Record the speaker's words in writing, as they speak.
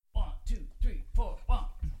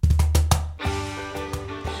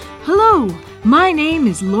Hello, my name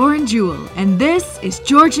is Lauren Jewell, and this is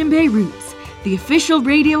Georgian Bay Roots, the official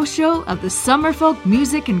radio show of the Summerfolk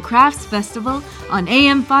Music and Crafts Festival on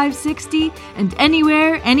AM 560 and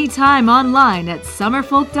anywhere, anytime online at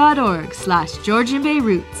summerfolk.org/Georgian Bay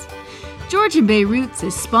Roots. Georgian Bay Roots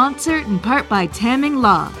is sponsored in part by Tamming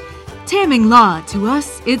Law. Tamming Law, to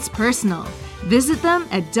us, it's personal. Visit them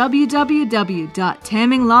at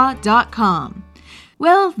www.tamminglaw.com.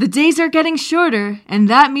 Well, the days are getting shorter, and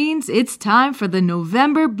that means it's time for the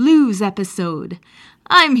November Blues episode.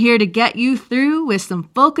 I'm here to get you through with some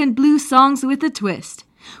folk and blues songs with a twist.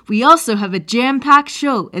 We also have a jam-packed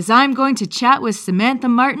show as I'm going to chat with Samantha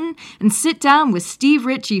Martin and sit down with Steve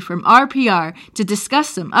Ritchie from RPR to discuss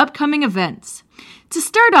some upcoming events. To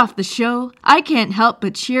start off the show, I can't help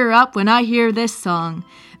but cheer up when I hear this song.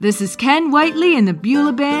 This is Ken Whiteley and the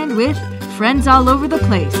Beulah Band with Friends All Over the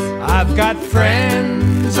Place. I've got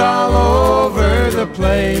friends all over the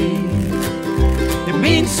place. It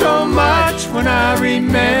means so much when I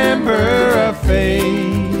remember a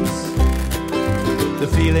face. The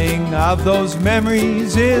feeling of those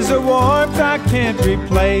memories is a warmth I can't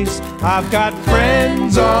replace. I've got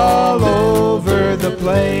friends all over the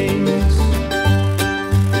place.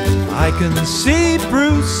 I can see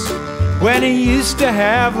Bruce when he used to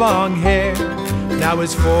have long hair. Now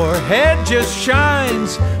his forehead just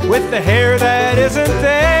shines with the hair that isn't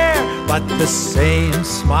there. But the same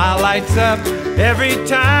smile lights up every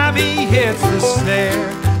time he hits the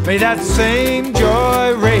snare. May that same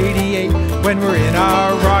joy radiate when we're in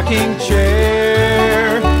our rocking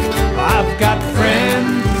chair. I've got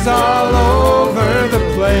friends all over the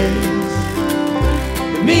place.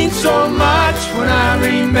 It means so much when I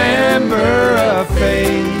remember a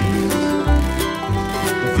face.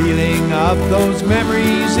 The feeling of those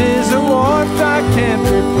memories is a warmth I can't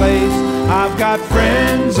replace. I've got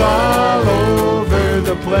friends all over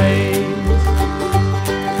the place.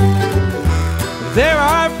 There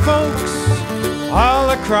are folks all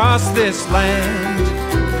across this land.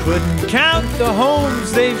 Couldn't count the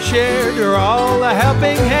homes they've shared or all the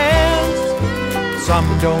helping hands. Some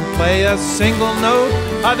don't play a single note,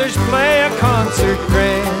 others play a concert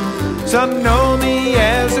grand. Some know me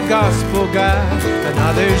as a gospel guy, and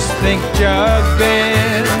others think jug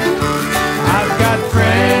band. I've got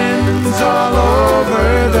friends all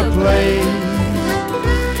over the place.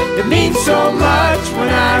 It means so much when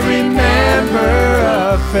I remember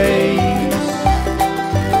a face.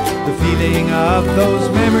 The feeling of those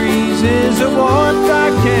memories is a warmth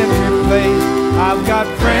I can't replace. I've got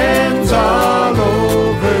friends all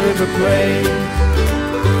over the place.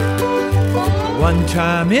 One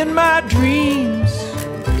time in my dreams,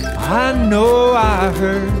 I know I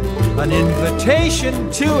heard an invitation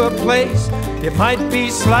to a place. It might be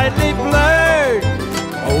slightly blurred.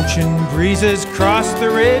 Ocean breezes crossed the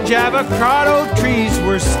ridge, avocado trees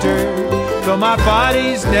were stirred. Though my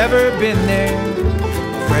body's never been there,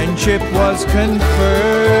 friendship was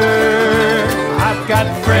conferred. I've got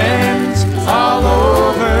friends all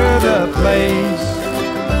over the place.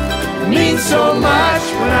 It means so much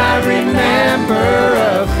when I remember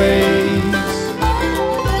a face.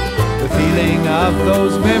 The feeling of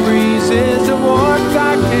those memories is a warmth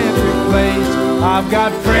I can't replace. I've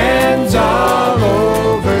got friends all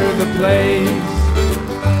over the place.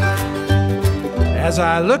 As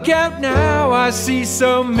I look out now, I see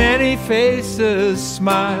so many faces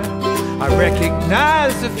smile. I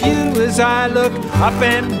recognize a few as I look up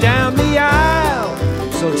and down the aisle.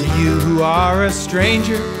 So to you who are a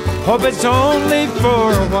stranger, hope it's only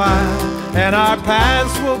for a while, and our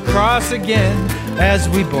paths will cross again as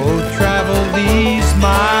we both travel these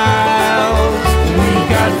miles. We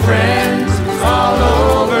got friends all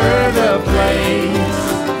over the place.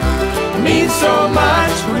 It means so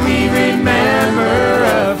much when we remember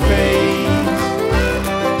a face.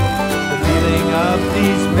 The feeling of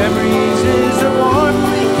these memories is a warmth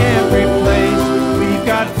we can't replace. We've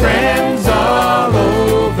got friends all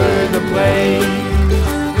over the place.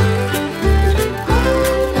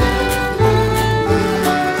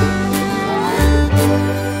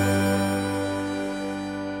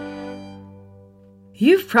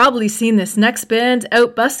 You've probably seen this next band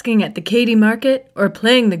out busking at the Katy Market or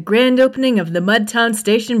playing the grand opening of the Mudtown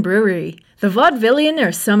Station Brewery. The Vaudevillian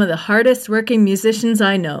are some of the hardest working musicians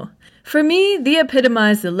I know. For me, they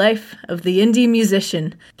epitomize the life of the indie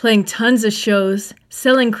musician, playing tons of shows,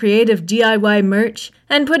 selling creative DIY merch,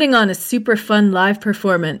 and putting on a super fun live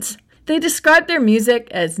performance. They describe their music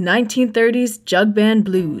as 1930s jug band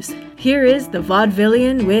blues. Here is the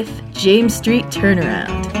Vaudevillian with James Street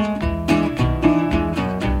Turnaround.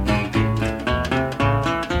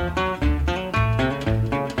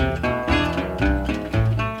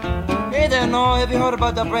 don't know, have you heard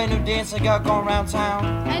about that brand new dance I got going around town?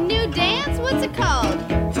 A new dance? What's it called?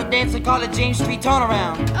 It's a dance they call it James Street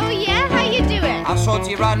Turnaround. Oh yeah? How you do it? I'll show it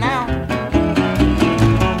to you right now.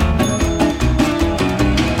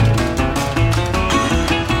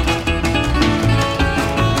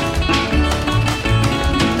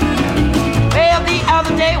 Well, the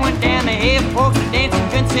other day went down the hill, folks were dancing,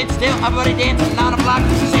 couldn't sit still. Everybody dancing on the block,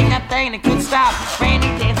 shake that thing and it couldn't stop. Brand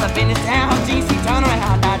new dance up in this town, James Street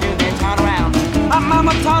Turnaround. I do that turnaround. My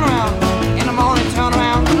mama turn around, in the morning turn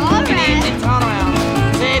around, in the evening turn around.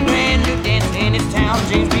 Say brand new dance in this town,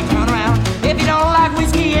 James Street turn around. If you don't like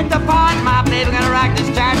whiskey, hit the pot. My baby gonna rock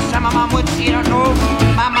this time. Tell my mom what she don't know.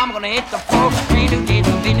 My mom gonna hit the floor. Brand new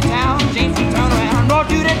dance up in the town, James Street turn around. Don't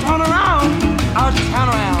do that turn around. I'll just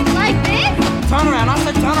turn around. Like this? Turn around, I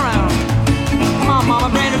said turn around. Come on,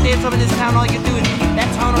 mama, brand new dance up in this town. All you do is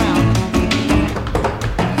that turn around.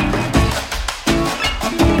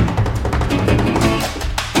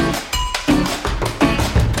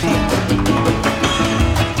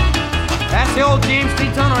 That's the old James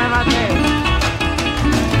Street turnaround right there.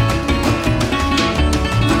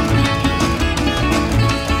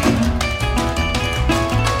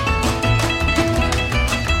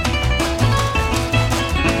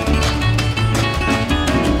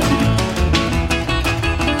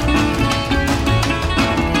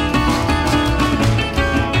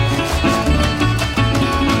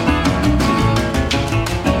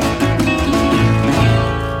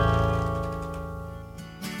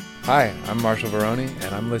 Hi, I'm Marshall Veroni,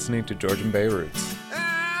 and I'm listening to Georgian Bay Roots.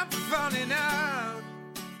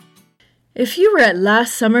 If you were at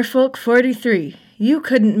last Summerfolk 43, you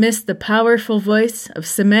couldn't miss the powerful voice of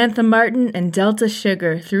Samantha Martin and Delta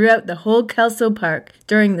Sugar throughout the whole Kelso Park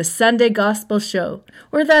during the Sunday Gospel Show,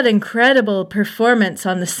 or that incredible performance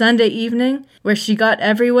on the Sunday evening where she got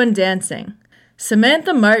everyone dancing.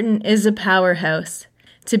 Samantha Martin is a powerhouse.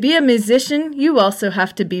 To be a musician, you also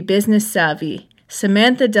have to be business savvy.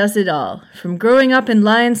 Samantha does it all, from growing up in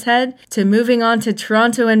Lion's Head to moving on to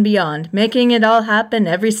Toronto and beyond, making it all happen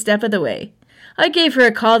every step of the way. I gave her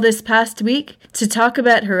a call this past week to talk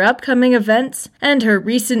about her upcoming events and her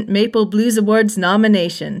recent Maple Blues Awards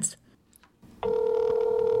nominations.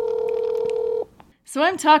 So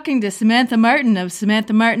I'm talking to Samantha Martin of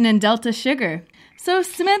Samantha Martin and Delta Sugar. So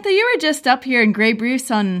Samantha, you were just up here in Grey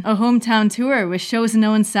Bruce on a hometown tour with shows in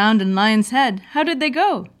Owen Sound and Lion's Head. How did they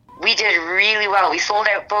go? We did really well. We sold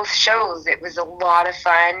out both shows. It was a lot of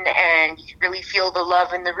fun, and you could really feel the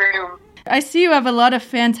love in the room. I see you have a lot of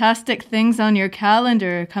fantastic things on your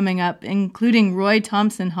calendar coming up, including Roy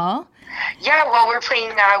Thompson Hall. Yeah, well, we're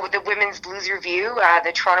playing with the Women's Blues Review.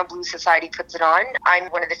 The Toronto Blues Society puts it on. I'm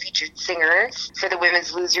one of the featured singers for the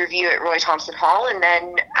Women's Blues Review at Roy Thompson Hall. And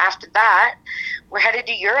then after that, we're headed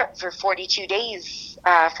to Europe for 42 days,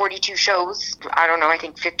 42 shows. I don't know, I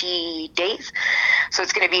think 50 days. So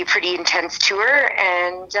it's going to be a pretty intense tour.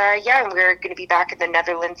 And we're going to be back in the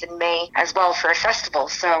Netherlands in May as well for a festival.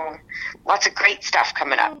 So lots of great stuff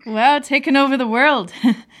coming up. Wow, taking over the world.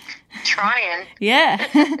 Trying. Yeah.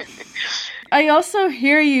 I also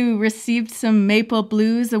hear you received some Maple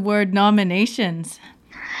Blues Award nominations.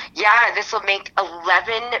 Yeah, this will make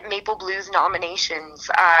 11 Maple Blues nominations.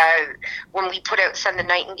 When we put out Send the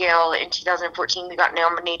Nightingale in 2014, we got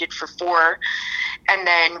nominated for 4. And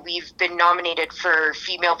then we've been nominated for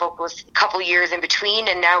female vocalists a couple years in between.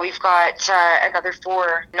 And now we've got another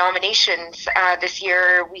 4 nominations. This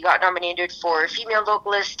year, we got nominated for Female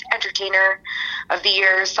Vocalist, Entertainer of the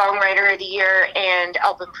Year, Songwriter of the Year, and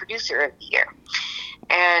Album Producer of the Year.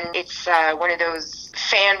 And it's one of those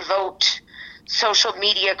fan vote social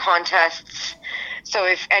media contests. So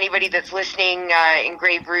if anybody that's listening in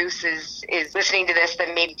Grey Bruce is listening to this,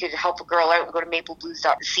 then maybe you could help a girl out and go to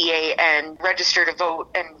mapleblues.ca and register to vote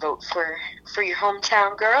and vote for your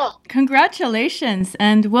hometown girl. Congratulations.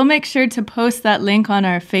 And we'll make sure to post that link on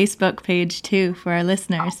our Facebook page too for our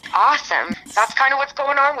listeners. Awesome. That's kind of what's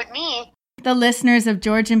going on with me. The listeners of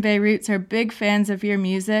Georgian Bay Roots are big fans of your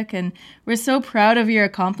music, and we're so proud of your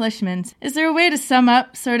accomplishments. Is there a way to sum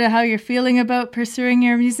up sort of how you're feeling about pursuing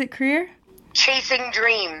your music career? Chasing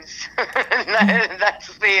dreams.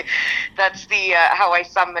 That's the how I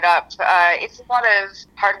sum it up. It's a lot of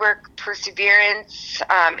hard work, perseverance,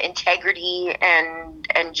 integrity, and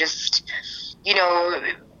just,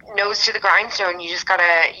 nose to the grindstone. You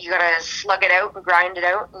gotta slug it out and grind it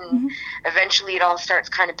out, and eventually it all starts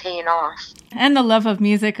kind of paying off. And the love of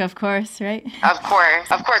music, of course, right? Of course.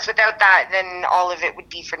 Without that, then all of it would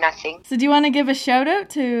be for nothing. So do you want to give a shout out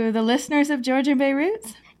to the listeners of Georgian Bay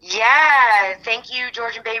Roots? Yeah, thank you,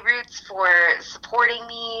 Georgian Bay Roots, for supporting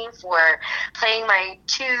me, for playing my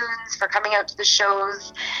tunes, for coming out to the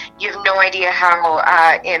shows. You have no idea how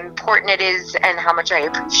important it is and how much I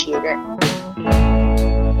appreciate it.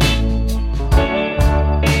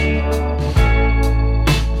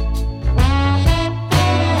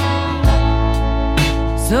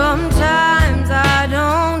 Sometimes I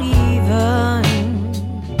don't even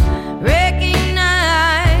recognize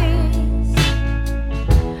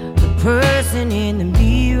the person in the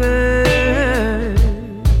mirror.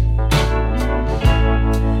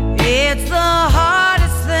 It's the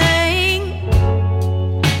hardest thing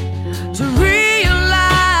to realize.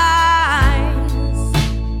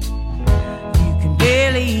 You can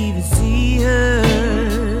barely even see her.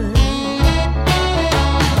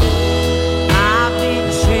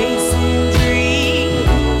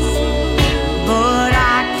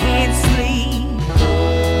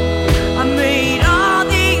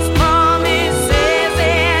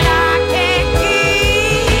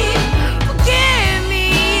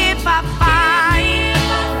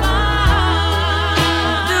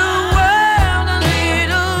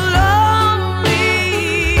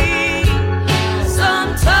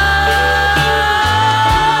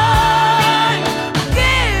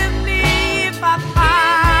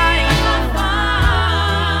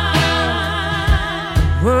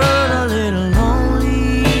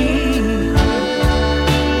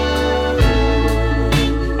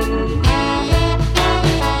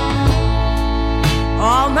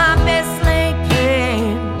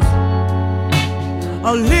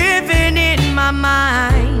 Living in my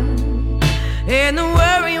mind, and the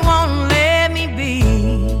worry won't let me be.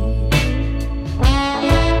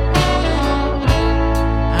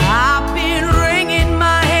 I've been wringing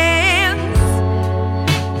my hands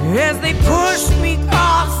as they push me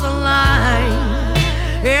across the line,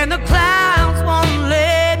 and the clouds won't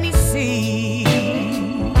let me see.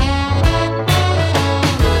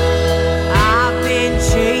 I've been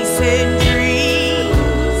chasing dreams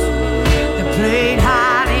that played high.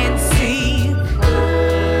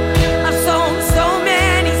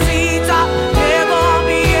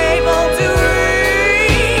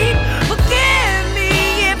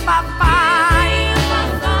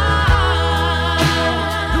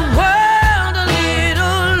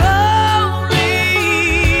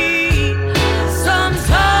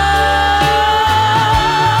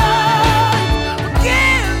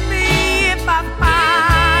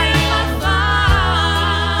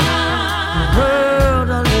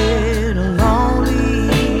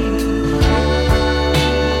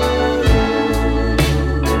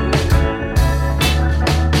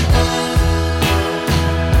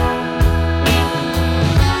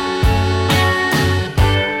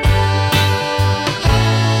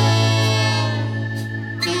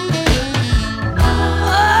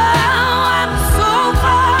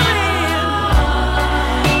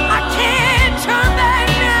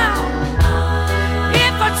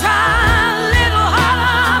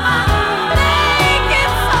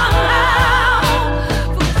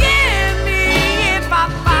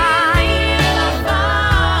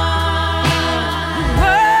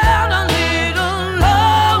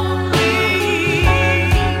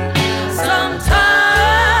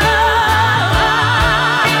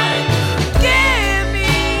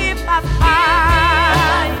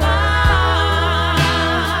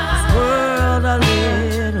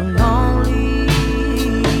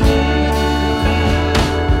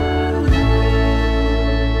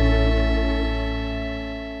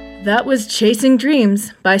 That was Chasing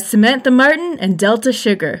Dreams by Samantha Martin and Delta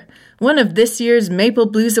Sugar, one of this year's Maple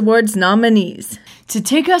Blues Awards nominees. To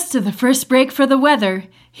take us to the first break for the weather,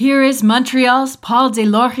 here is Montreal's Paul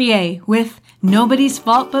Deslauriers with Nobody's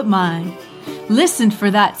Fault But Mine. Listen for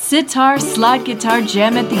that sitar slide guitar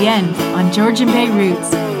gem at the end on Georgian Bay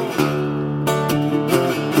Roots.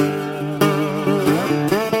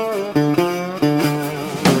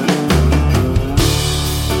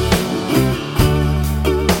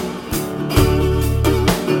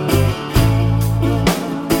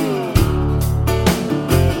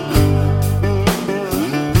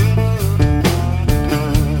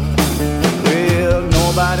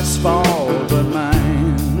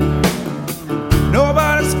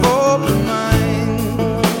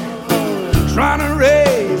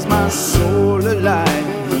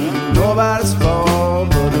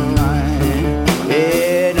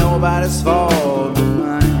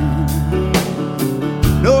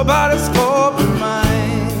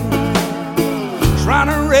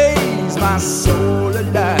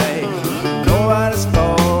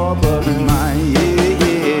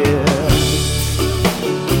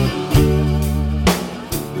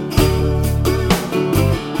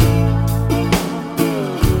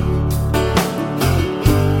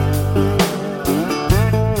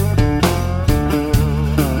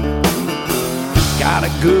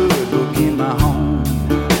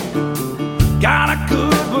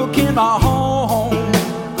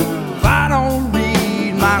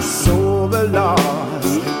 sober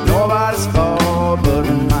lost. Nobody's fault but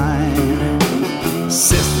mine.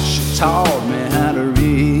 Sister, she taught me how to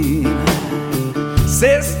read.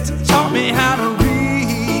 Sister taught me how to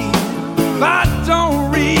read. If I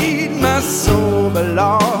don't read, my sober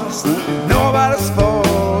lost. Nobody's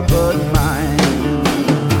fault but mine.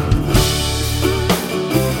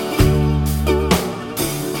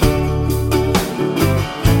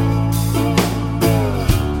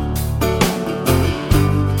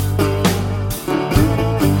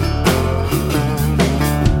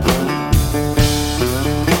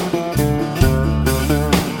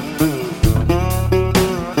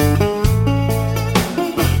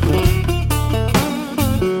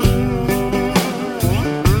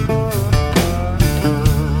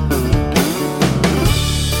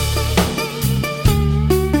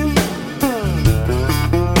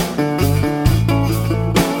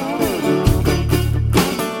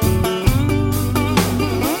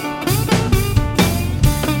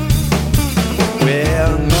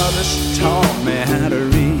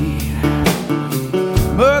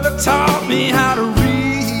 Taught me how to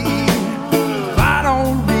read. If I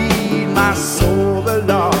don't read, my soul is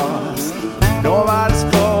lost. Nobody's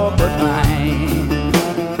fault but mine.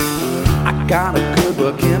 I got a good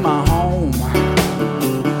book in my home.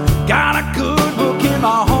 Got a good book in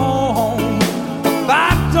my home. If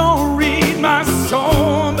I don't read, my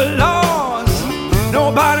soul is lost.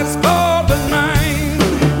 Nobody's fault but mine.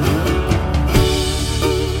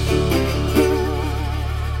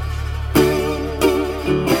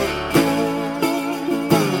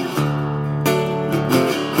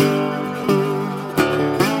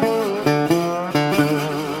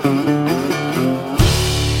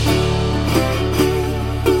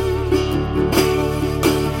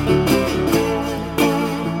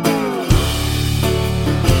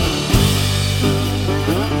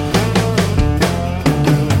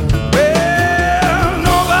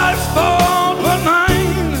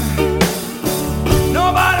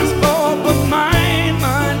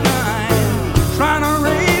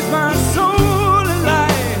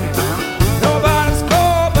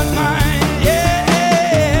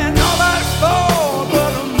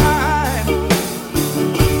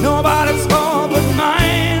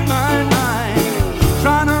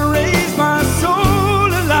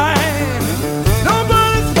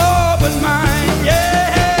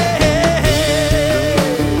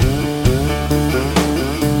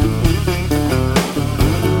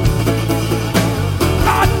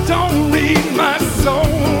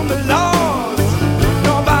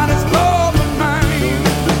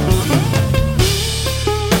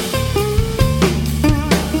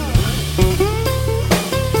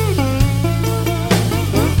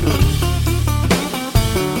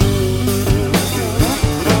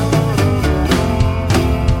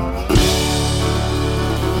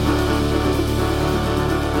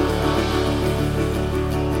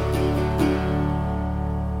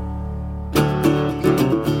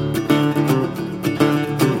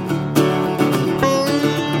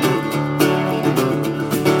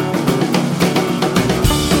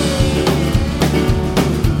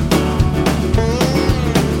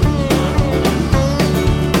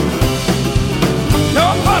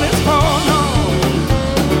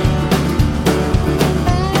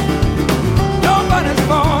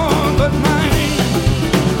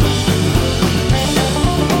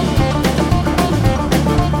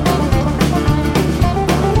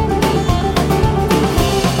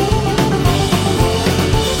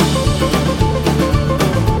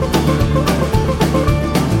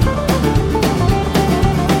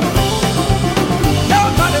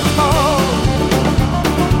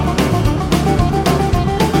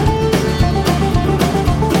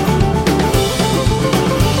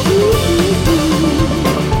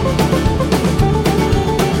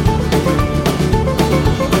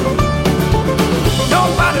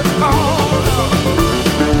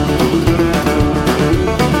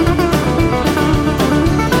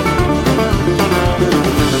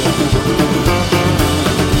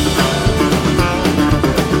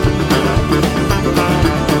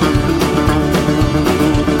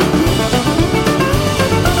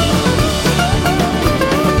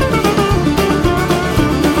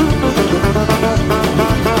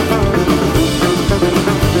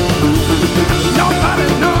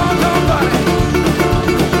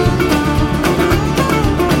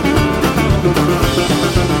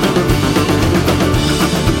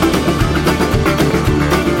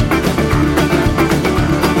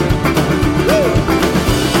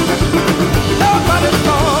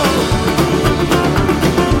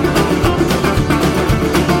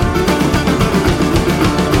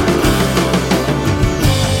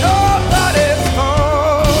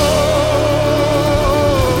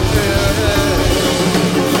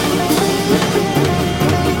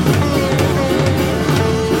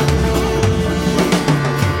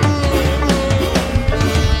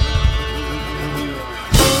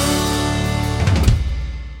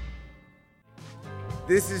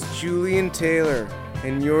 This is Julian Taylor,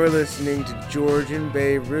 and you're listening to Georgian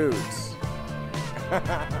Bay Roots.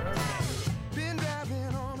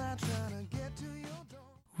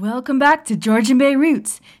 Welcome back to Georgian Bay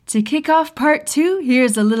Roots. To kick off part 2,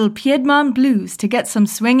 here's a little Piedmont blues to get some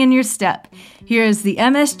swing in your step. Here's the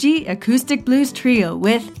MSG Acoustic Blues Trio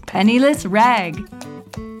with Penniless Rag.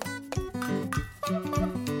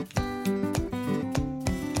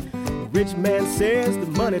 Rich man says the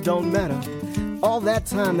money don't matter. All that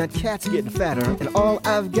time that cat's getting fatter, and all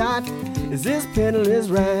I've got is this penniless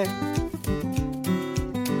rag.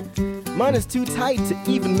 Money's too tight to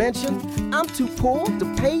even mention. I'm too poor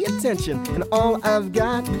to pay attention, and all I've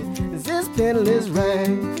got is this penniless rag.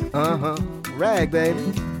 Rag,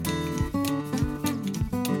 baby.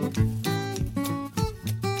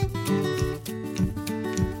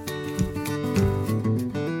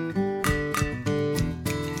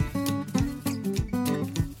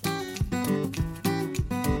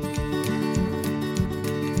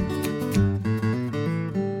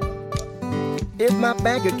 If my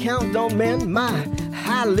bank account don't mend, my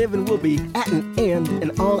high living will be at an end,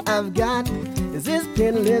 and all I've got is this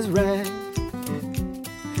penniless rag.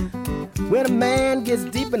 When a man gets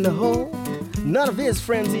deep in the hole, none of his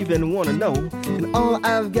friends even want to know, and all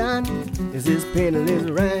I've got is this penniless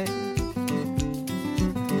rag.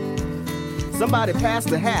 Somebody pass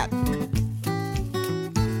the hat.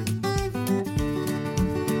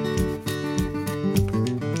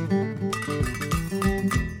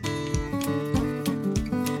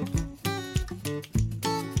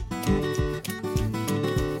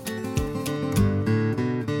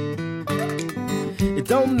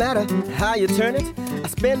 Don't matter how you turn it, I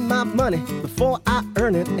spend my money before I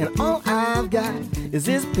earn it, and all I've got is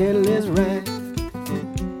this penniless rag.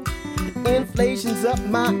 Inflation's up,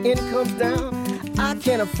 my income's down, I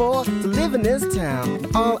can't afford to live in this town,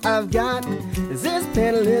 and all I've got is this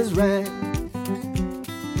penniless rag.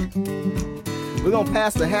 We're gonna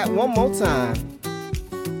pass the hat one more time.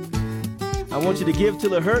 I want you to give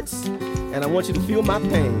till it hurts, and I want you to feel my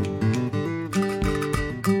pain.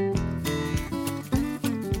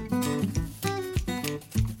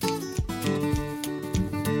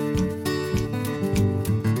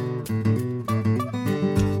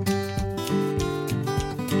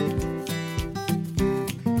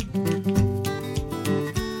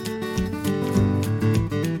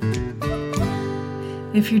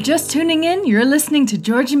 If you're just tuning in, you're listening to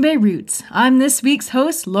Georgian Bay Roots. I'm this week's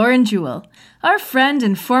host, Lauren Jewell. Our friend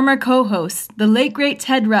and former co-host, the late great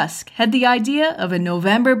Ted Rusk, had the idea of a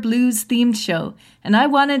November blues themed show, and I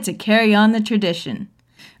wanted to carry on the tradition.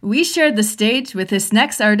 We shared the stage with this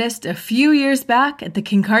next artist a few years back at the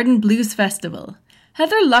Kincardine Blues Festival.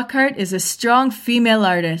 Heather Luckhart is a strong female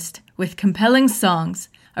artist with compelling songs.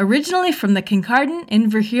 Originally from the Kincardine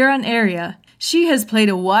and Inverhuron area, she has played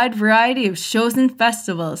a wide variety of shows and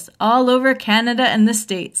festivals all over Canada and the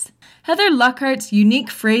States. Heather Luckhart's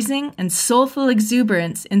unique phrasing and soulful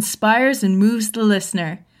exuberance inspires and moves the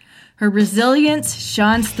listener. Her resilience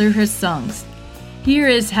shines through her songs. Here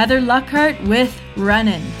is Heather Luckhart with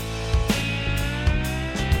Runnin'.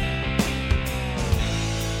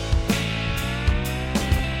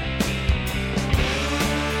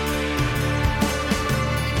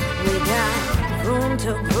 We got room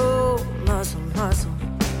to grow, muscle,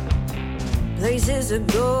 places to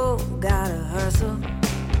go, gotta hustle.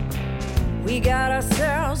 We got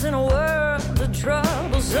ourselves in a world of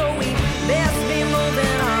trouble, so we best be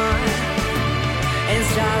moving on and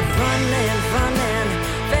start running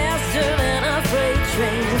faster than a freight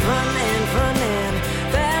train. Running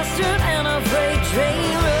faster than a freight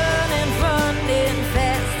train. Running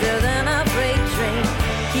faster than a freight train.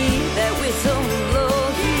 Keep that whistle blow,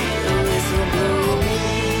 keep the whistle blow.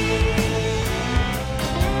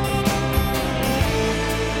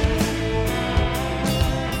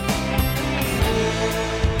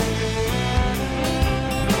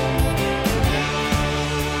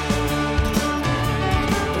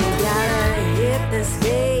 The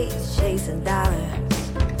stage chasing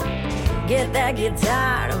dollars, get that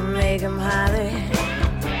guitar to make them holler.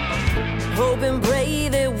 Hope and pray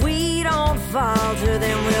that we don't falter,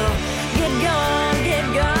 then we'll get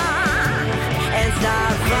gone, and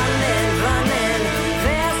start running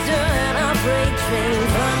faster than a freight train.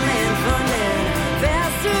 Running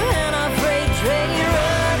faster than a freight train.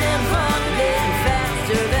 Running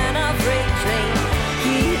faster than a freight train.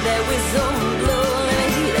 Keep that whistle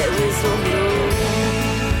blowing, keep that whistle blowing.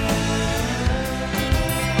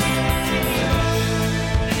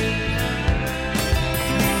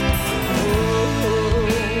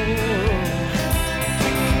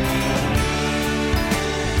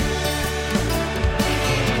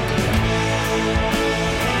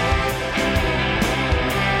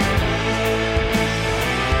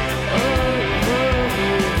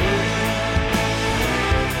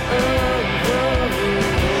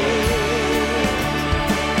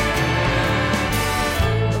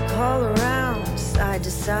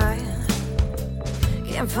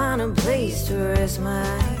 can't find a place to rest my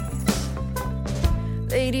eyes.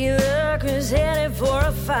 Lady Luck is headed for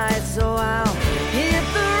a fight, so I'll hit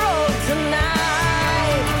the road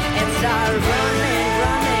tonight and start running,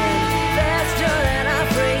 running faster than a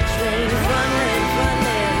freight train. Running,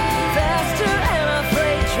 running faster than a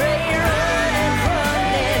freight train. Running,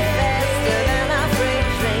 running faster than a freight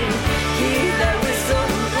train. Hear that whistle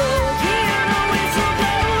blow, hear the whistle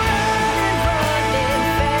blow. Running, running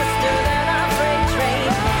faster than a freight train.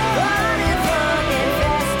 Running, running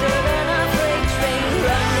faster than a freight train.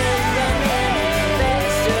 Running, running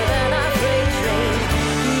faster than a freight train.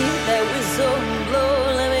 Hear that whistle blow,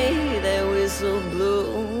 let me hear that whistle blow.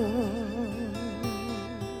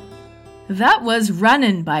 That was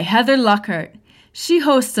Runnin' by Heather Lockhart. She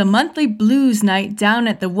hosts a monthly blues night down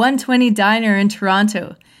at the 120 Diner in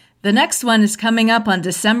Toronto. The next one is coming up on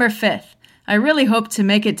December 5th. I really hope to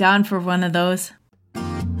make it down for one of those.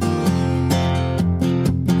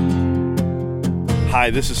 Hi,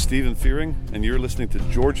 this is Stephen Fearing, and you're listening to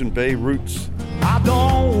Georgian Bay Roots. I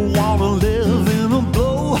don't want to live in a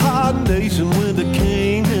blowhard nation with a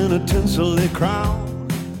king and a tinselly crown.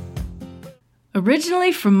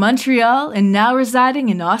 Originally from Montreal and now residing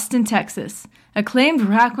in Austin, Texas, acclaimed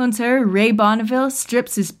raconteur Ray Bonneville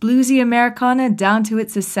strips his bluesy Americana down to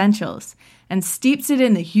its essentials and steeps it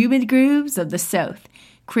in the humid grooves of the South,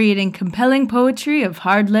 creating compelling poetry of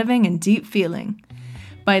hard living and deep feeling.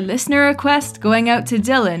 By listener request going out to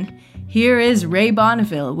Dylan, here is Ray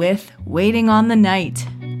Bonneville with Waiting on the Night.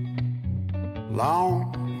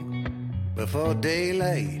 Long before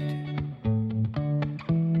daylight,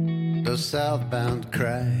 the southbound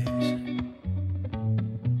cries,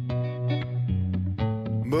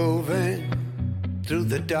 moving through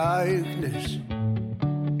the darkness,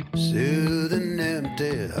 soothing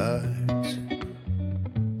empty hearts,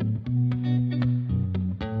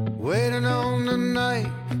 waiting on the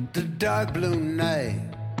night, the dark blue night,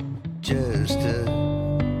 just to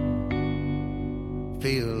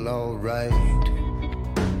feel alright.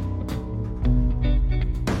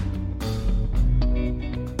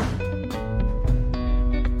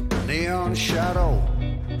 Neon shadow,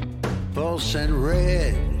 pulsing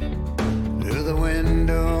red, through the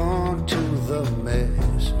window to the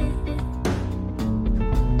mess.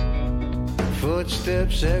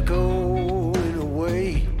 Footsteps echoing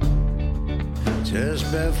away, just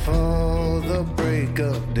before the break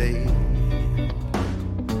of day.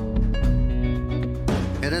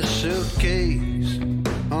 In a suitcase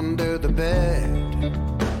under the bed,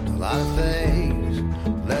 a lot of things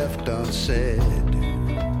left unsaid.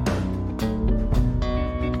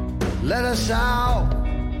 Let us out,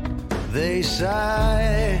 they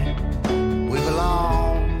sigh, we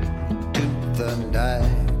belong to the night.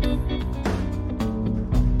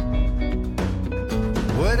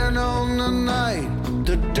 Waiting on the night,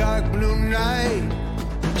 the dark blue night,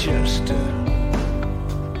 just to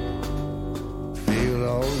feel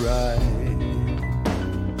alright.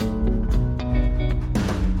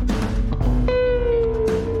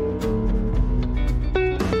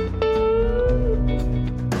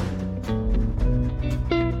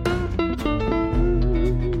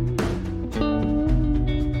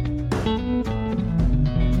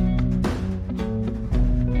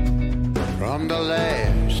 From the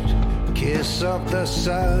last kiss of the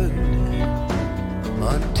sun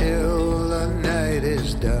until the night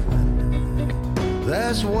is done,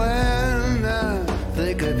 that's when I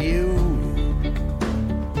think of you.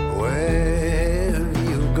 Where have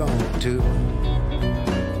you gone to?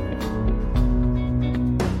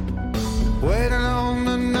 Waiting on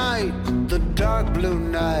the night, the dark blue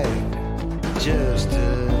night, just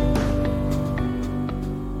to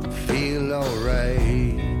feel alright.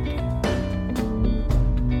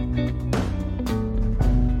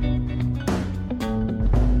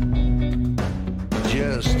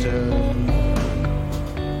 Just to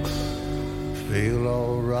feel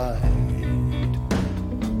alright.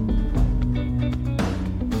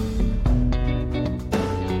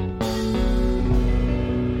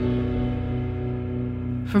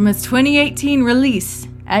 From its 2018 release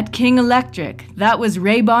at King Electric, that was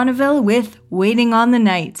Ray Bonneville with Waiting on the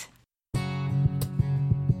Night.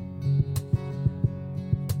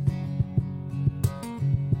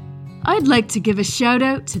 I'd like to give a shout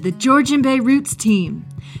out to the Georgian Bay Roots team.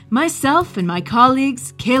 Myself and my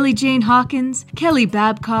colleagues, Kaylee Jane Hawkins, Kelly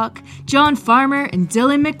Babcock, John Farmer, and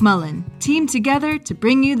Dylan McMullen team together to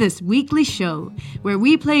bring you this weekly show where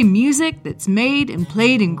we play music that's made and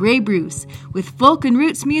played in Grey Bruce, with folk and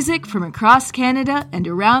roots music from across Canada and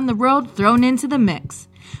around the world thrown into the mix.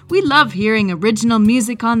 We love hearing original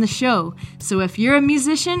music on the show, so if you're a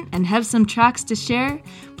musician and have some tracks to share,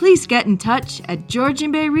 please get in touch at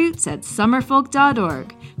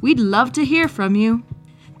georgianbayroots@summerfolk.org. We'd love to hear from you.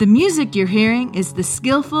 The music you're hearing is the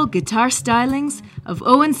skillful guitar stylings of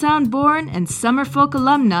Owen Sound born and Summerfolk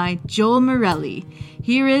alumni Joel Morelli.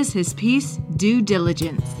 Here is his piece, Due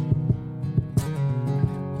Diligence.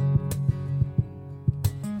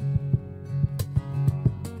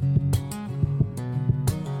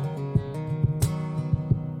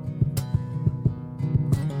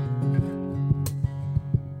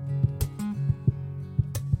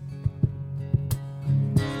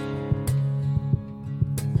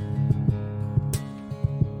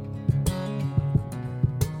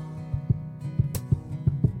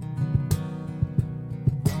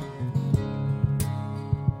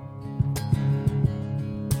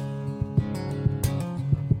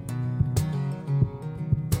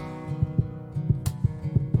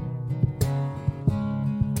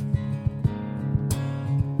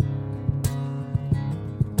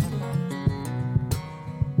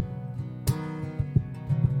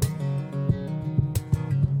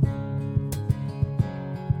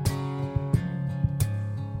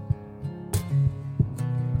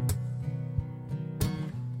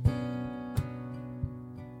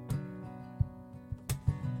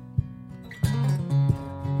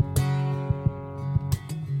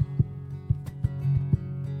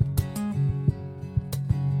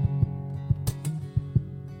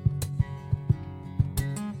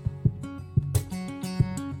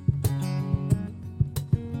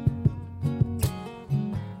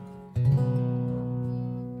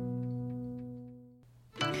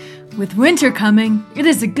 With winter coming, it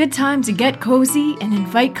is a good time to get cozy and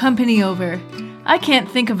invite company over. I can't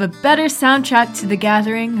think of a better soundtrack to the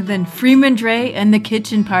gathering than Freeman Dre and the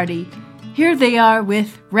Kitchen Party. Here they are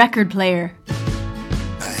with Record Player.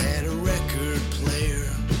 I had a record player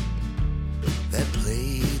that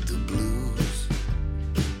played the blues,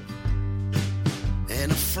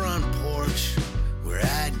 and a front porch where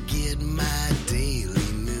I'd get my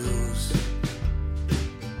daily news.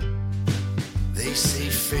 They say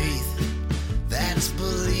faith, that's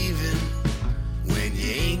believing when you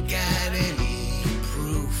ain't got any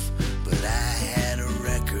proof. But I had a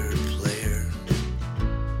record player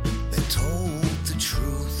that told the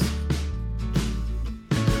truth.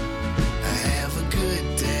 I have a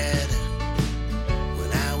good dad.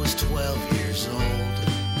 When I was 12 years old,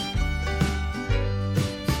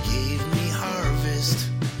 he gave me Harvest,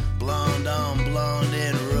 Blonde on Blonde,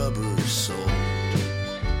 and Rubber Soul.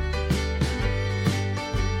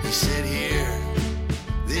 He said, here,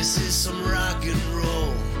 this is some rock and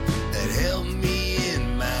roll that helped me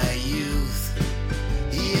in my youth.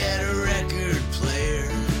 He had a record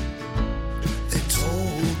player that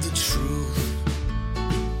told the truth.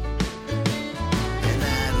 And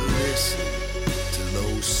I'd listen to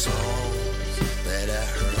those songs that I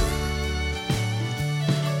heard.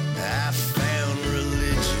 I found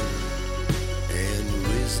religion and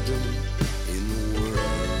wisdom in the words.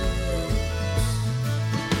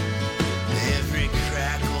 Every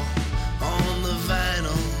crackle on the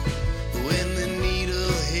vinyl when the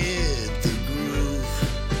needle hit the groove.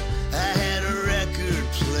 I had a record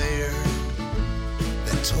player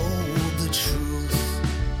that told the truth.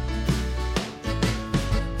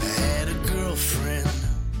 I had a girlfriend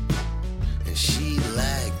and she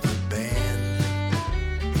liked the band.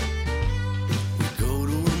 We'd go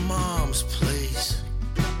to her mom's place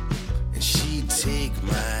and she'd take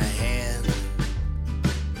my hand.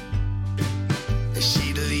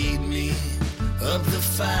 She'd lead me up the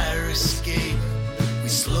fire escape. We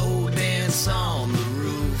slow dance on the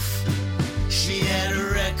roof. She had a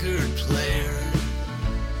record player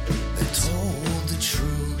that told the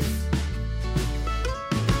truth.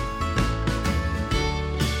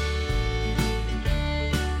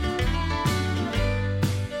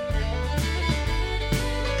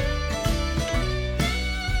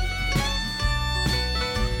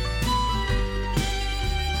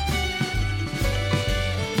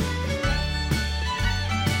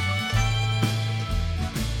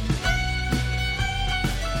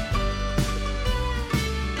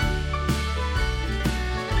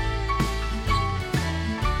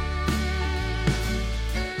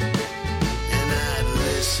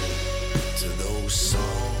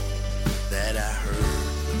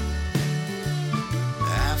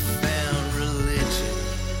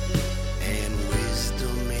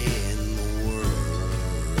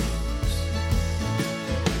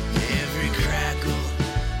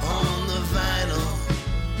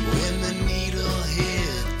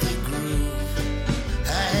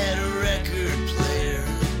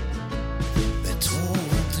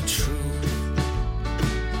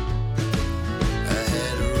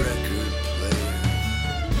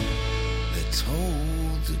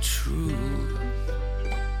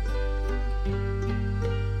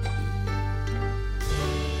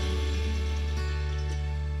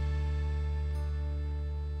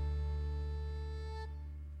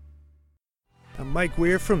 Mike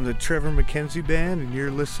Weir from the Trevor McKenzie Band, and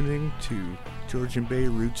you're listening to Georgian Bay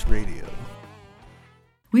Roots Radio.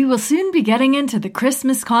 We will soon be getting into the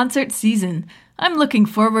Christmas concert season. I'm looking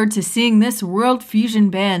forward to seeing this world fusion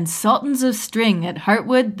band, Sultans of String, at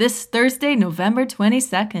Heartwood this Thursday, November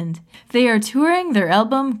 22nd. They are touring their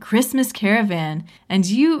album Christmas Caravan, and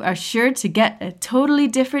you are sure to get a totally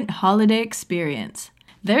different holiday experience.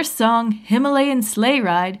 Their song, Himalayan Sleigh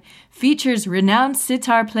Ride, features renowned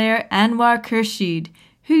sitar player Anwar Khurshid,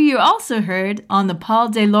 who you also heard on the Paul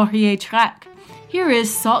des Lauriers track. Here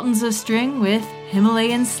is Sultans of String with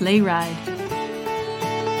Himalayan Sleigh Ride.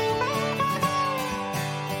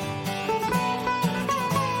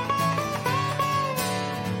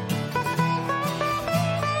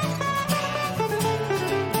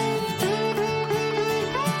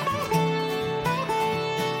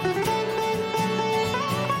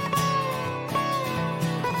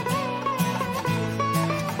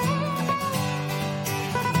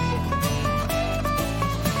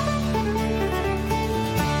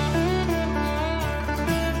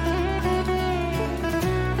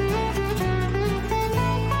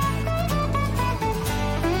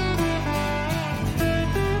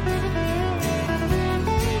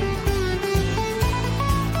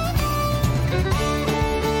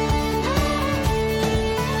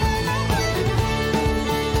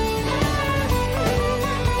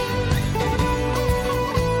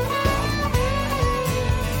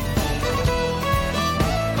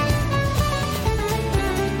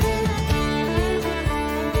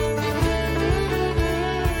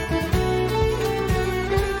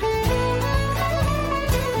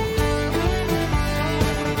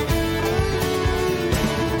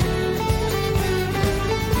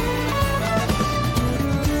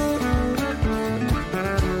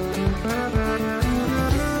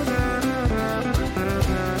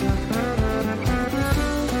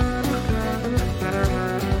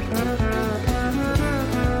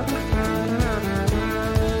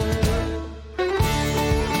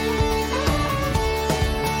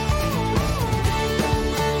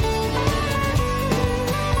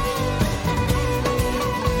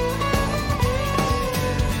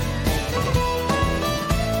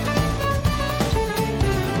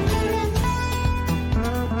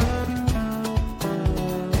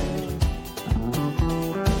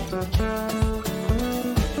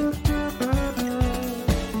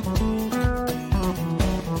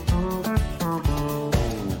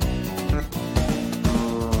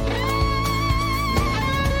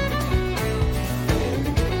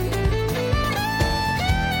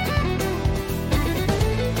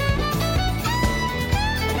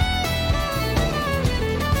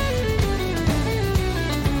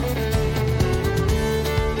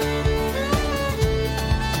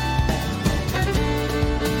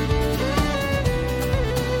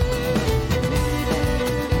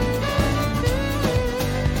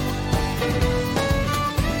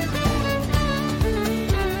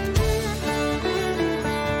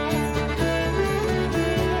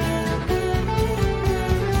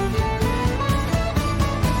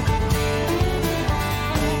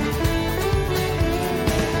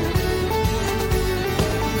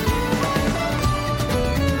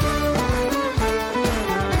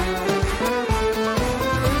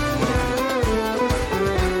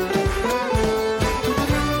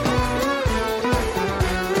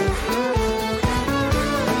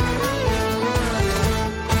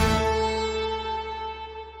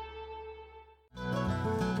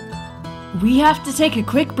 We have to take a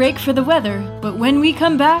quick break for the weather, but when we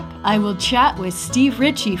come back, I will chat with Steve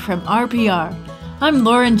Ritchie from RPR. I'm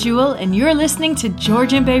Lauren Jewell, and you're listening to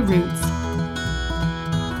Georgian Bay Roots.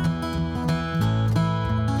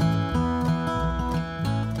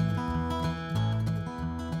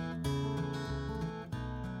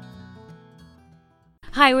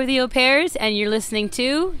 Hi, we're the Au Pairs, and you're listening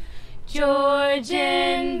to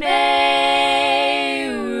Georgian Bay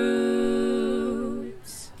Roots.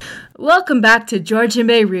 Welcome back to Georgian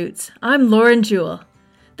Bay Roots. I'm Lauren Jewell.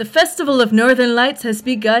 The Festival of Northern Lights has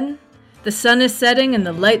begun. The sun is setting and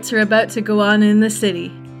the lights are about to go on in the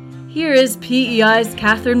city. Here is PEI's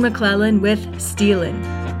Catherine McClellan with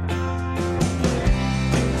Stealin'.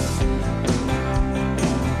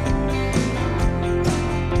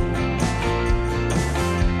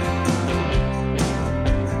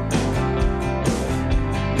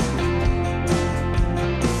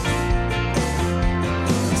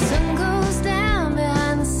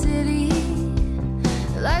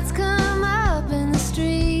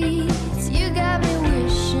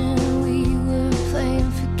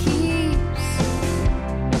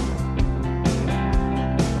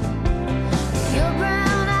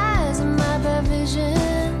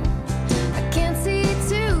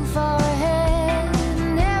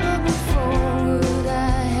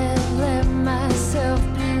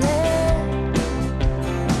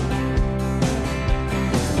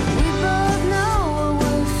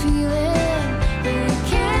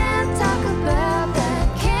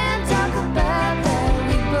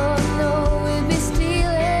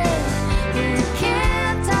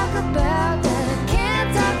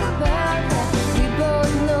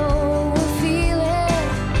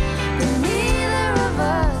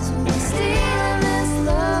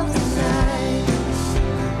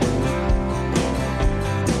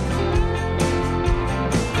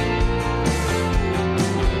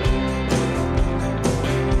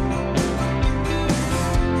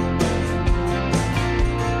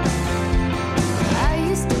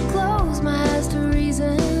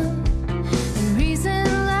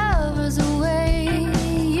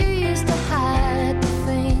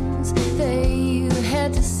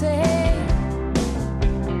 say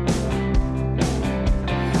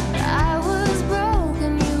I was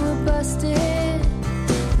broken, you were busted.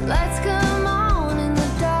 Lights come on in the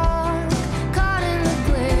dark, caught in the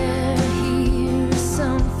glare. Here's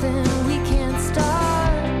something we can't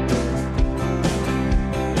start.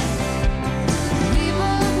 We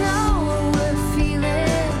both know what we're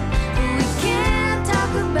feeling, but we can't talk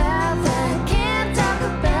about that. Can't talk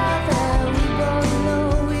about that. We both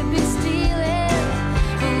know we'd be stealing,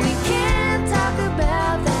 but we can't talk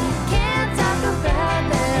about that. Can't talk about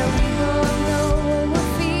that. We both know what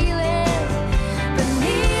we're feeling, but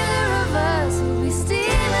neither of us will be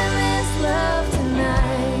stealing this love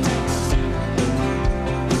tonight.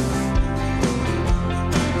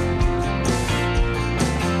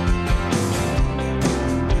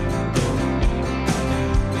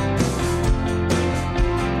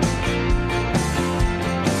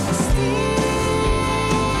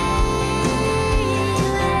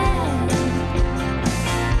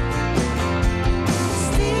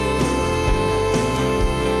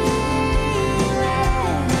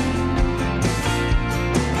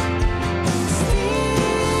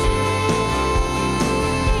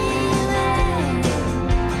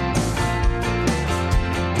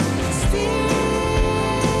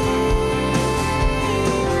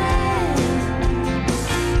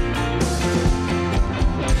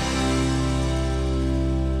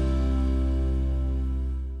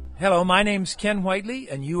 Hello, my name's Ken Whiteley,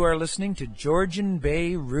 and you are listening to Georgian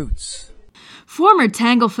Bay Roots. Former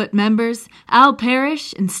Tanglefoot members Al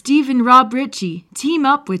Parrish and Stephen Rob Ritchie team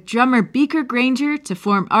up with drummer Beaker Granger to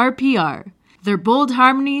form RPR. Their bold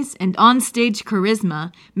harmonies and onstage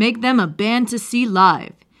charisma make them a band to see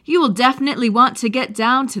live. You will definitely want to get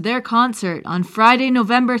down to their concert on Friday,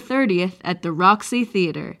 November 30th at the Roxy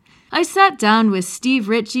Theatre. I sat down with Steve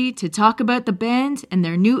Ritchie to talk about the band and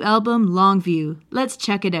their new album, Longview. Let's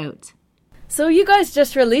check it out. So you guys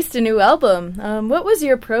just released a new album. What was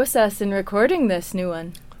your process in recording this new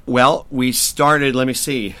one? Well, we started,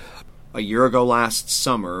 a year ago last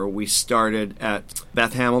summer, we started at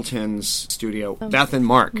Beth Hamilton's studio. Beth and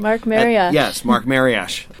Mark. Mark Mariash. Yes, Mark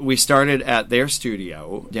Mariash. We started at their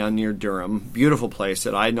studio down near Durham. Beautiful place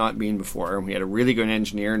that I had not been before. We had a really good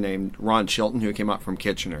engineer named Ron Chilton who came up from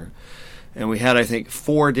Kitchener. And we had, I think,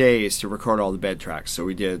 4 days to record all the bed tracks. So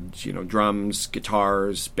we did, drums,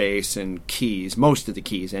 guitars, bass, and keys. Most of the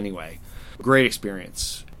keys, anyway. Great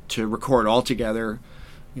experience to record all together.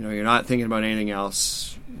 You're not thinking about anything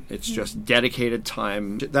else. It's just dedicated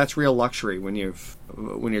time. That's real luxury when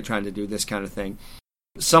you're trying to do this kind of thing.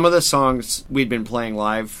 Some of the songs we'd been playing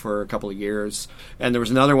live for a couple of years, and there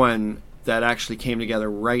was another one that actually came together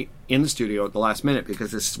right in the studio at the last minute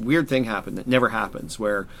because this weird thing happened that never happens,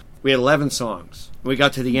 where we had 11 songs. We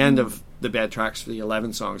got to the end of the bed tracks for the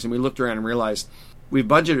 11 songs, and we looked around and realized we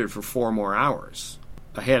budgeted for 4 more hours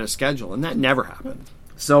ahead of schedule, and that never happened.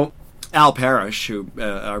 So Al Parrish, who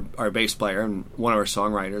our bass player and one of our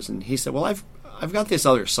songwriters, and he said, well, I've got this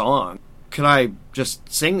other song. Could I just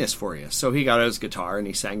sing this for you? So he got out his guitar and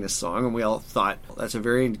he sang this song, and we all thought, that's a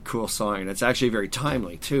very cool song, and it's actually very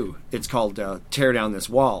timely, too. It's called Tear Down This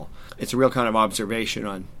Wall. It's a real kind of observation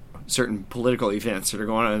on certain political events that are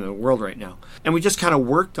going on in the world right now. And we just kind of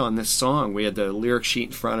worked on this song. We had the lyric sheet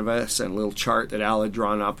in front of us and a little chart that Al had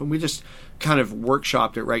drawn up, and we just kind of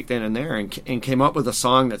workshopped it right then and there and came up with a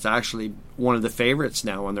song that's actually one of the favorites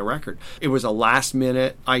now on the record. It was a last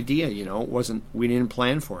minute idea, we didn't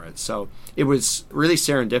plan for it. So it was really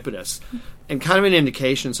serendipitous and kind of an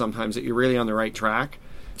indication sometimes that you're really on the right track.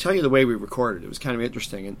 I'll tell you the way we recorded, it was kind of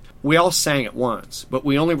interesting. And we all sang at once, but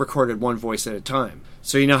we only recorded one voice at a time.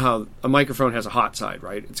 So you know how a microphone has a hot side,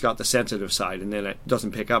 right? It's got the sensitive side, and then it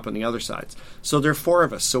doesn't pick up on the other sides. So there are 4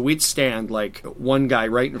 of us. So we'd stand like one guy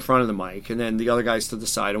right in front of the mic, and then the other guys to the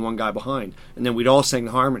side, and one guy behind. And then we'd all sing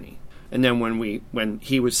the harmony. And then when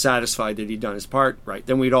he was satisfied that he'd done his part right,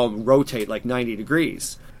 then we'd all rotate like 90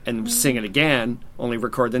 degrees and sing it again, only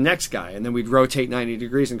record the next guy. And then we'd rotate 90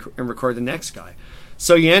 degrees and record the next guy.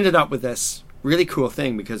 So you ended up with this really cool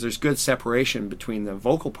thing because there's good separation between the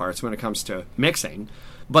vocal parts when it comes to mixing,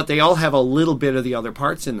 but they all have a little bit of the other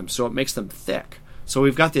parts in them, so it makes them thick. So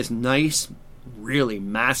we've got this nice, really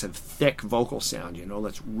massive, thick vocal sound,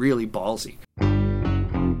 that's really ballsy.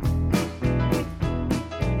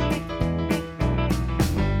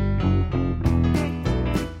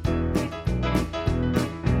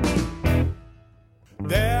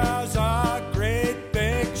 There's a great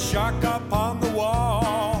big shark up on the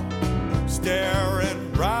wall,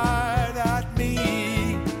 staring right at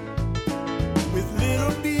me with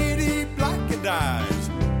little bitty blackened eyes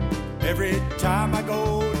every time I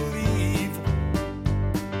go to leave.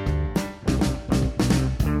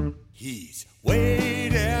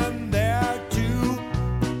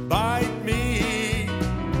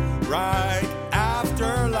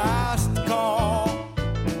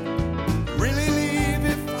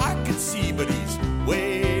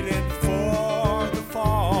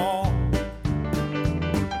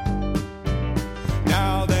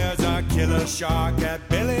 shark at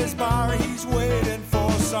Billy's bar. He's waiting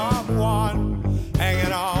for someone,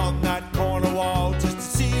 hanging on that corner wall just to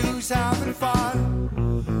see who's having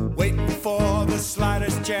fun. Waiting for the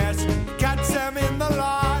slightest chance to catch them in the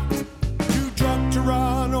lot. Too drunk to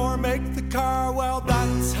run or make the car, well,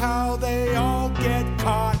 that's how they all get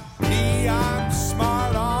caught. Me, I'm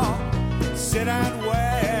smart, I'll sit and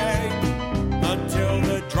wait until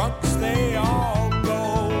the drunks they all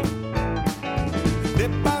go.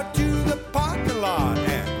 Dip out to the parking lot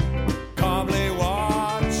and calmly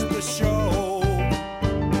watch the show.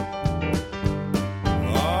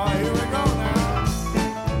 Oh, here we go now.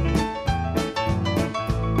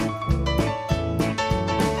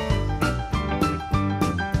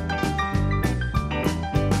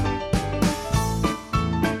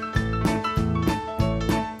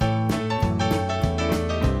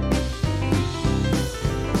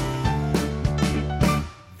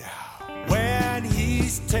 When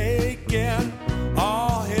he's taken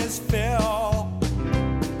all his fill,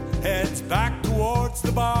 heads back towards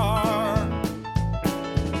the bar.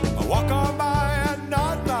 I walk on by and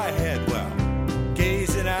nod my head, well,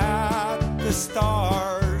 gazing at the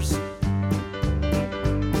stars.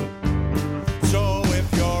 So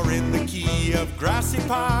if you're in the key of Grassy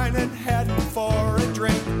Pine and heading for a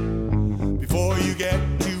drink, before you get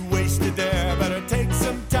too wasted there, better take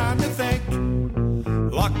some time to think.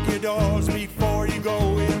 Lock your doors before you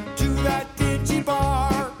go into that dingy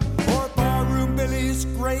bar, or Barroom Billy's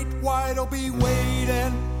Great White'll be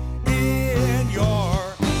waiting in your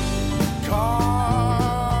car.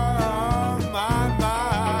 My,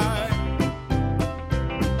 my.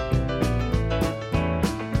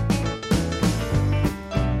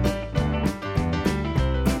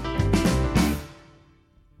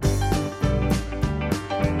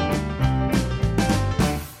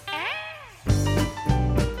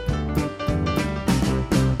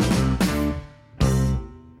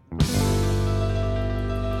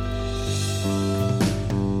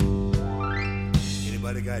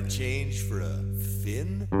 Anybody got change for a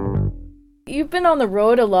fin? You've been on the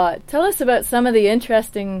road a lot. Tell us about some of the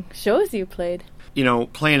interesting shows you played. You know,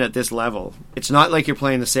 playing at this level, it's not like you're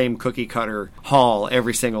playing the same cookie cutter hall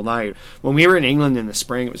every single night. When we were in England in the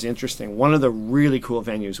spring, it was interesting. One of the really cool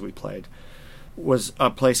venues we played was a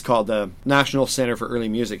place called the National Centre for Early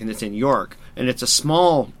Music, and it's in York. And it's a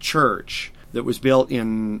small church that was built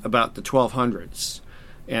in about the 1200s.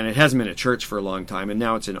 And it hasn't been a church for a long time, and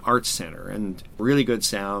now it's an arts center, and really good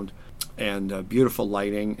sound and beautiful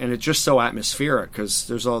lighting, and it's just so atmospheric because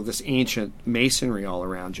there's all this ancient masonry all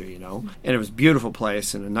around you, you know. And it was a beautiful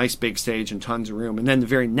place and a nice big stage and tons of room. And then the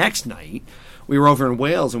very next night, we were over in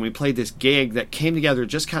Wales and we played this gig that came together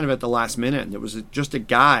just kind of at the last minute, and it was just a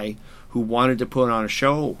guy who wanted to put on a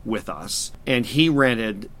show with us, and he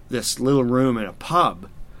rented this little room in a pub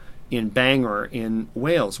in Bangor in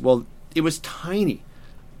Wales. Well, it was tiny.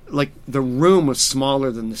 Like, the room was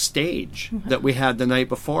smaller than the stage that we had the night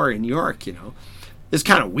before in York, you know. It's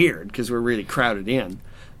kind of weird because we're really crowded in.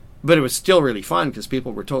 But it was still really fun because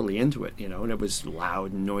people were totally into it, you know. And it was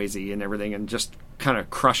loud and noisy and everything and just kind of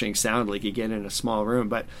crushing sound like you get in a small room.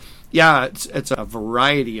 But, yeah, it's a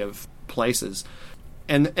variety of places.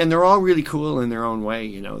 And they're all really cool in their own way,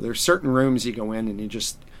 you know. There's certain rooms you go in and you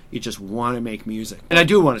just want to make music. And I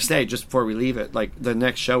do want to say, just before we leave it, like the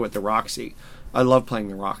next show at the Roxy, I love playing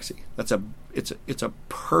the Roxy. It's a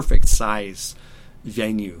perfect size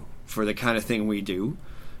venue for the kind of thing we do.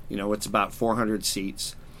 You know, it's about 400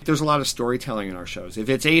 seats. There's a lot of storytelling in our shows. If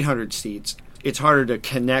it's 800 seats, it's harder to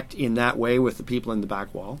connect in that way with the people in the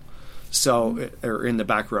back wall. So, or in the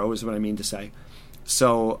back row is what I mean to say.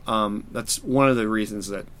 So that's one of the reasons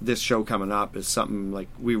that this show coming up is something like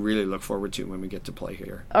we really look forward to when we get to play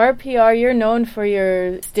here. RPR, you're known for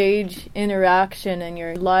your stage interaction and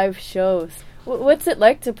your live shows. What's it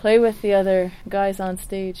like to play with the other guys on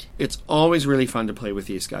stage? It's always really fun to play with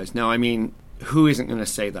these guys. Now, I mean, who isn't going to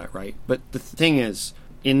say that, right? But the thing is,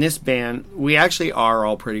 in this band, we actually are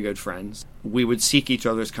all pretty good friends. We would seek each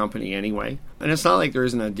other's company anyway. And it's not like there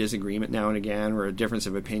isn't a disagreement now and again or a difference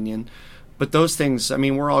of opinion. But those things, I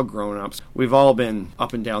mean, we're all grown-ups. We've all been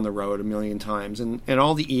up and down the road a million times. And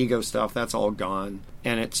all the ego stuff, that's all gone.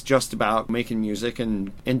 And it's just about making music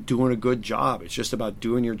and doing a good job. It's just about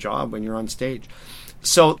doing your job when you're on stage.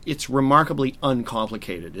 So it's remarkably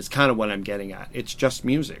uncomplicated. It's kind of what I'm getting at. It's just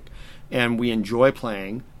music. And we enjoy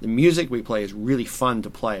playing. The music we play is really fun to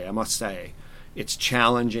play, I must say. It's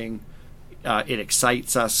challenging. It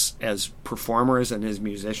excites us as performers and as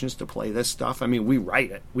musicians to play this stuff. I mean, we write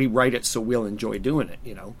it. We write it so we'll enjoy doing it,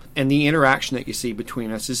 you know. And the interaction that you see between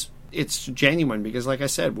us is it's genuine because, like I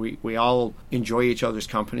said, we all enjoy each other's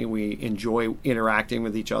company. We enjoy interacting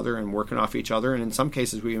with each other and working off each other. And in some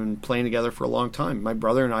cases, we've been playing together for a long time. My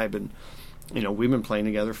brother and I have been, we've been playing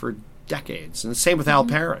together for decades. And the same with Al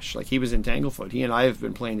Parrish. Like, he was in Tanglefoot. He and I have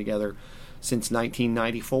been playing together since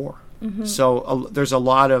 1994. So there's a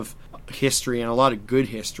lot of history and a lot of good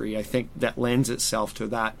history, I think, that lends itself to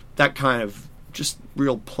that kind of just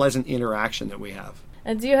real pleasant interaction that we have.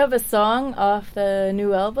 And do you have a song off the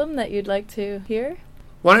new album that you'd like to hear?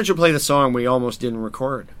 Why don't you play the song we almost didn't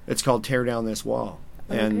record? It's called Tear Down This Wall.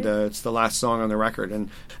 Okay. And it's the last song on the record. And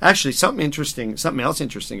actually, something else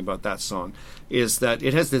interesting about that song is that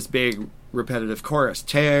it has this big repetitive chorus,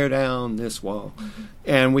 tear down this wall.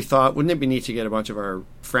 And we thought, wouldn't it be neat to get a bunch of our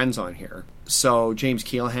friends on here? So James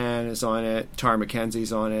Keelhan is on it, Tara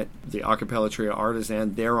McKenzie's on it, the a cappella trio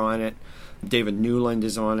Artisan, they're on it. David Newland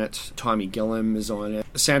is on it. Tommy Gillam is on it.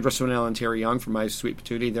 Sandra Swinnell and Terry Young from My Sweet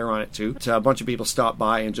Patootie, they're on it too. So a bunch of people stopped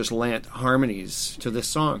by and just lent harmonies to this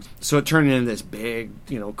song. So it turned into this big,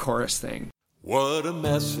 chorus thing. What a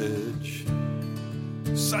message.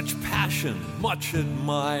 Such passion, much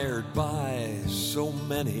admired by so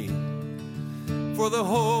many. For the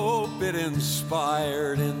hope it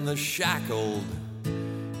inspired in the shackled,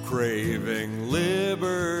 craving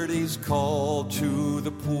liberty's call to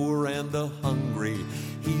the poor and the hungry.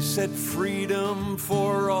 He said freedom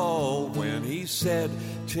for all when he said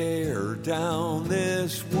tear down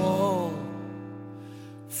this wall.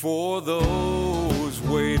 For those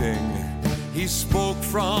waiting, he spoke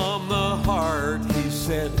from the heart. He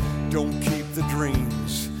said don't keep the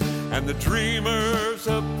dreams and the dreamers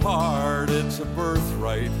apart. It's a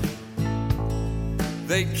birthright,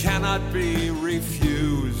 they cannot be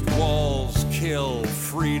refused. Walls kill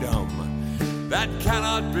freedom, that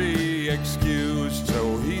cannot be excused.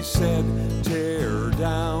 So he said, tear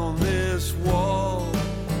down this wall,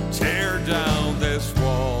 tear down this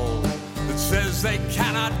wall that says they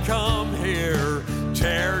cannot come here.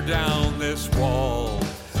 Tear down this wall,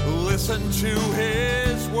 listen to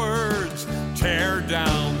his words. Tear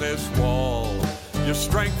down this wall, your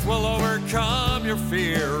strength will overcome your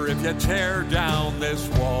fear if you tear down this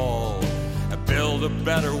wall and build a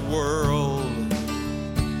better world.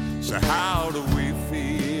 So how do we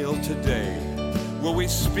feel today? Will we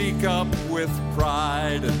speak up with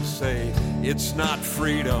pride and say it's not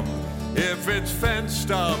freedom if it's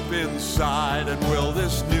fenced up inside? And will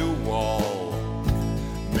this new wall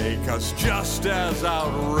make us just as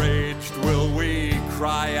outraged? Will we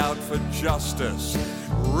cry out for justice,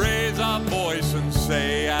 raise our voice and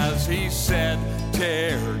say as he said,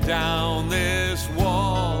 tear down this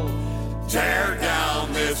wall, tear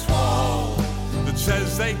down this wall that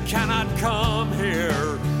says they cannot come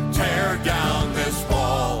here. Tear down this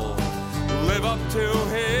wall, live up to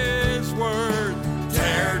his word.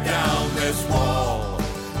 Tear down this wall,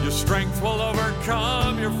 your strength will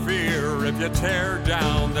overcome your fear if you tear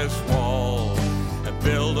down this wall and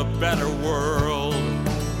build a better world.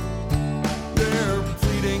 Their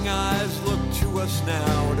pleading eyes look to us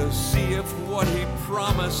now to see if what he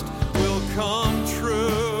promised will come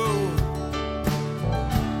true.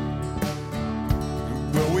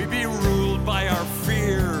 Will we be ruled by our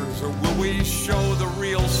fears, or will we show the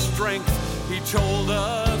real strength he told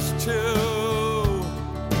us to?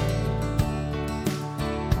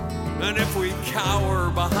 And if we cower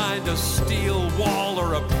behind a steel wall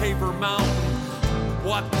or a paper mountain,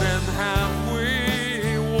 what then have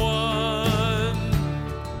we won?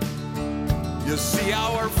 You see,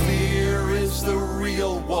 our fear is the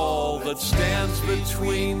real wall that stands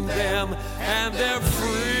between them and their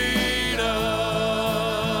freedom.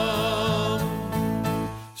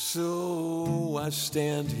 So I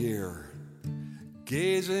stand here,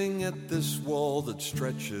 gazing at this wall that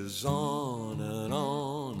stretches on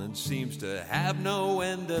and seems to have no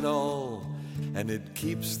end at all, and it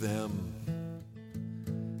keeps them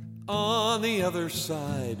on the other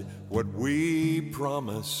side. What we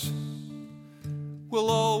promise will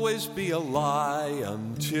always be a lie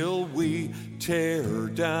until we tear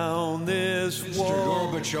down this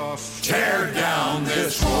wall. Mr. Gorbachev, tear down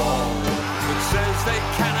this wall that says they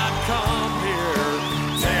cannot come here.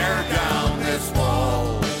 Tear down this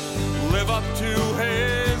wall, live up to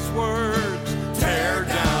his words. Tear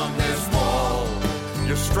down this wall,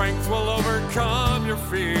 your strength will overcome your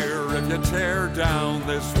fear if you tear down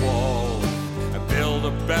this wall and build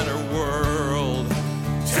a better world.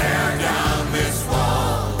 Tear down this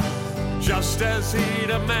wall, just as he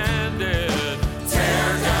demanded.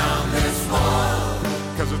 Tear down this wall,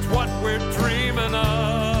 'cause it's what we're dreaming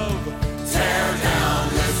of. Tear down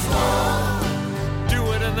this wall,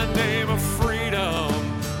 do it in the name of freedom.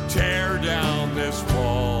 Tear down this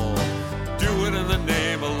wall.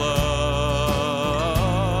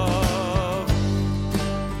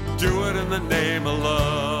 name of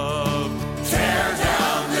love. Tear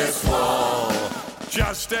down this wall,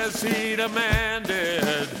 just as he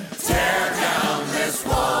demanded. Tear down this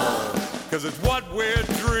wall, 'cause it's what we're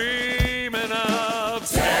dreaming of.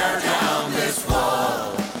 Tear down this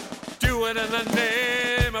wall, do it in the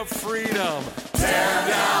name of freedom. Tear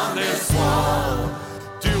down this wall,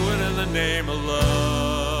 do it in the name of love.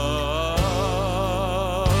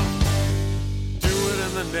 Do it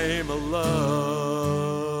in the name of love.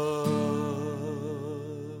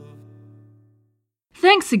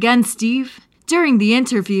 Thanks again, Steve. During the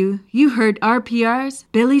interview, you heard RPR's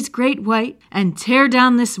Billy's Great White and Tear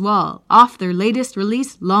Down This Wall off their latest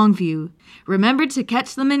release, Longview. Remember to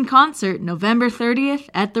catch them in concert November 30th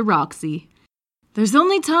at the Roxy. There's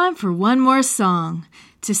only time for one more song.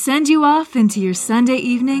 To send you off into your Sunday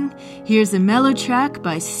evening, here's a mellow track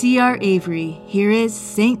by C.R. Avery. Here is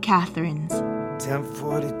St. Catherine's.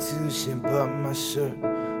 10:42, she buttoned my shirt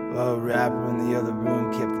while a rapper in the other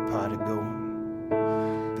room kept the party going.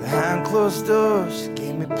 Behind closed doors, she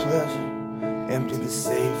gave me pleasure, emptied the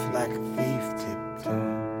safe like a thief tiptoe.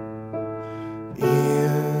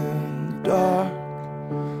 In the dark,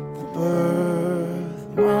 the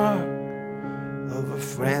birthmark of a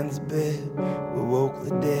friend's bed awoke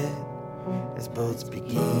the dead as boats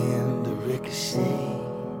began to ricochet.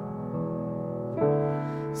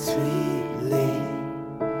 Sweet lady,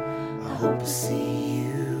 I hope to see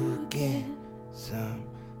you again someday.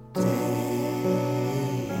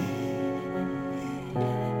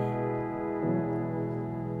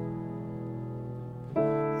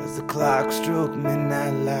 As the clock struck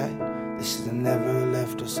midnight light, they should have never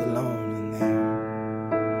left us alone in there.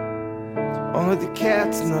 Only the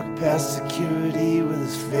cat snuck past security with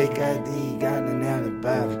his fake ID, got in an alley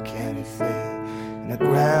by the county fair, and I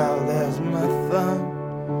growled as my thumb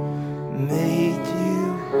made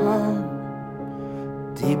you hum,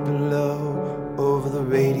 deep and low over the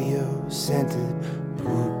radio, scented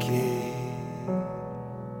bouquet.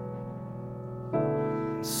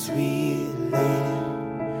 Sweet lady,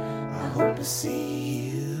 I hope to see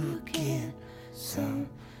you again someday.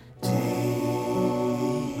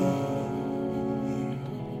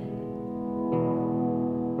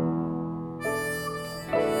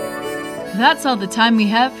 That's all the time we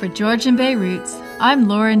have for Georgian Bay Roots. I'm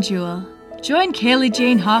Lauren Jewell. Join Kaylee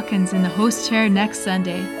Jane Hawkins in the host chair next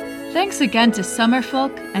Sunday. Thanks again to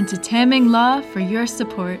Summerfolk and to Tamming Law for your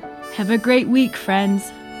support. Have a great week,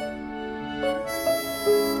 friends.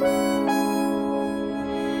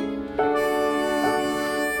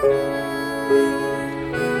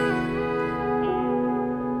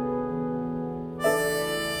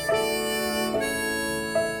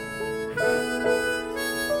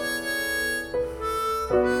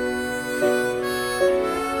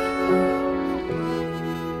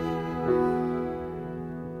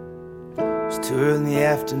 Early in the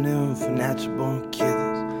afternoon for natural born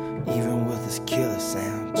killers, even with this killer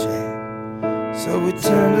sound check. So we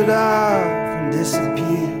turned it off and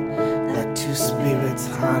disappeared like two spirits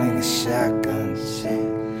haunting a shotgun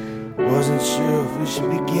shack. Wasn't sure if we should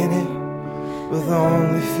begin it with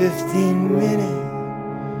only 15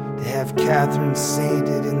 minutes to have Catherine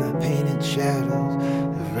sainted in the painted shadows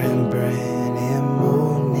of Rembrandt and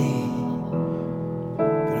Monet.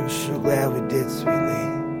 But I'm sure glad we did, sweet lady.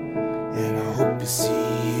 And I hope to see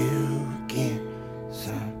you again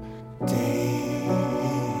someday.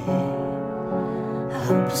 I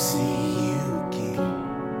hope to see you.